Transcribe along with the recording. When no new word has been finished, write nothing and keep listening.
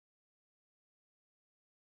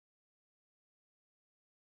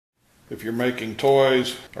if you're making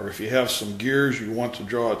toys or if you have some gears you want to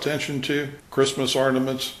draw attention to, Christmas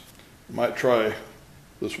ornaments, you might try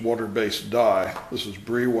this water-based dye. This is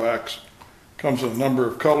brie wax. Comes in a number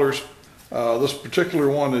of colors. This particular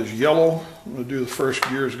one is yellow. I'm going to do the first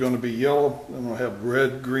gear is going to be yellow. Then we'll have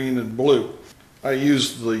red, green, and blue. I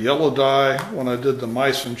used the yellow dye when I did the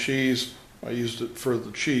mice and cheese. I used it for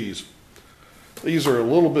the cheese. These are a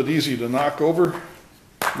little bit easy to knock over.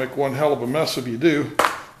 Make one hell of a mess if you do.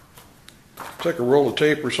 Take a roll of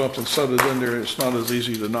tape or something, set it in there. It's not as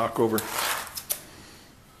easy to knock over.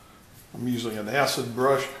 I'm using an acid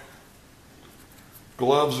brush.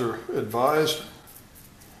 Gloves are advised.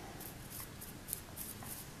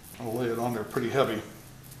 I'll lay it on there pretty heavy.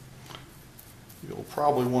 You'll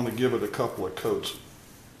probably want to give it a couple of coats.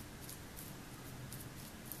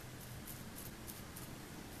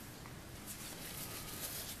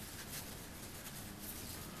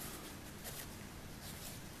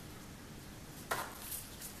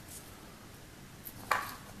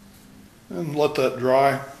 And let that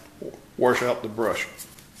dry, wash out the brush.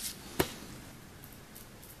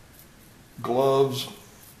 Gloves,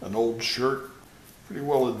 an old shirt, pretty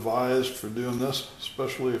well advised for doing this,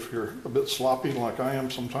 especially if you're a bit sloppy like I am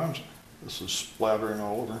sometimes. This is splattering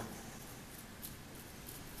all over.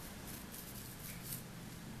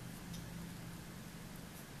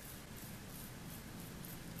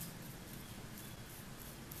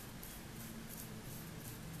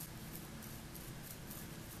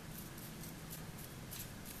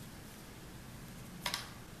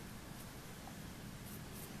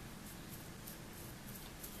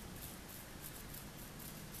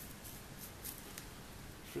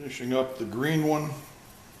 Finishing up the green one.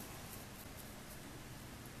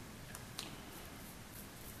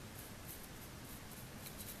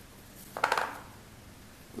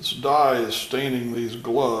 This dye is staining these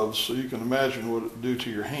gloves, so you can imagine what it would do to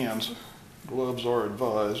your hands. Gloves are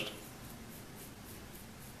advised.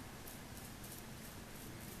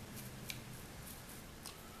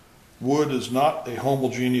 Wood is not a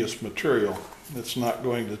homogeneous material. It's not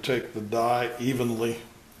going to take the dye evenly.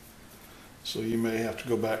 So you may have to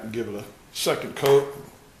go back and give it a second coat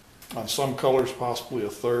on some colors, possibly a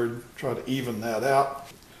third. Try to even that out.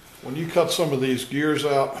 When you cut some of these gears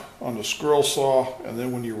out on the scroll saw, and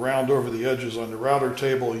then when you round over the edges on the router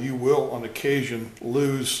table, you will on occasion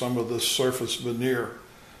lose some of this surface veneer.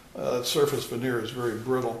 That surface veneer is very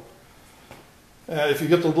brittle. And if you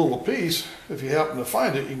get the little piece, if you happen to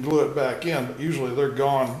find it, you can glue it back in, but usually they're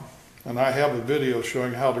gone. And I have a video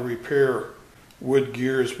showing how to repair wood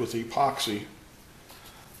gears with epoxy.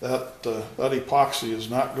 That epoxy is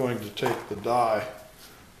not going to take the dye,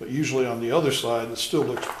 but usually on the other side it still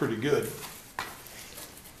looks pretty good.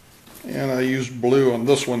 And I used blue on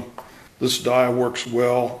this one. This dye works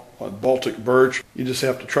well on Baltic birch. You just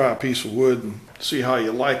have to try a piece of wood and see how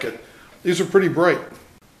you like it. These are pretty bright.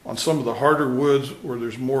 On some of the harder woods where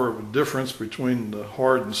there's more of a difference between the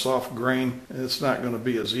hard and soft grain, it's not going to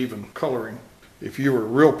be as even coloring. If you were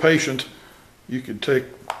real patient, you could take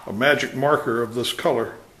a magic marker of this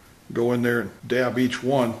color, go in there and dab each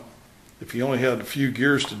one. If you only had a few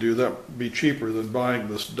gears to do, that would be cheaper than buying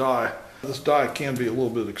this dye. This dye can be a little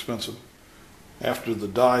bit expensive. After the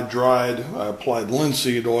dye dried, I applied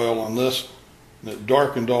linseed oil on this, and it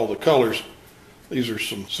darkened all the colors. These are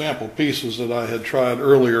some sample pieces that I had tried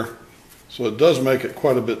earlier, so it does make it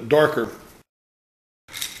quite a bit darker.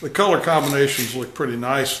 The color combinations look pretty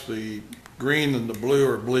nice. The green and the blue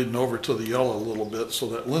are bleeding over to the yellow a little bit, so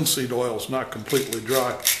that linseed oil is not completely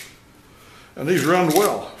dry. And these run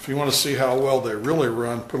well. If you want to see how well they really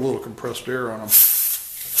run, put a little compressed air on them.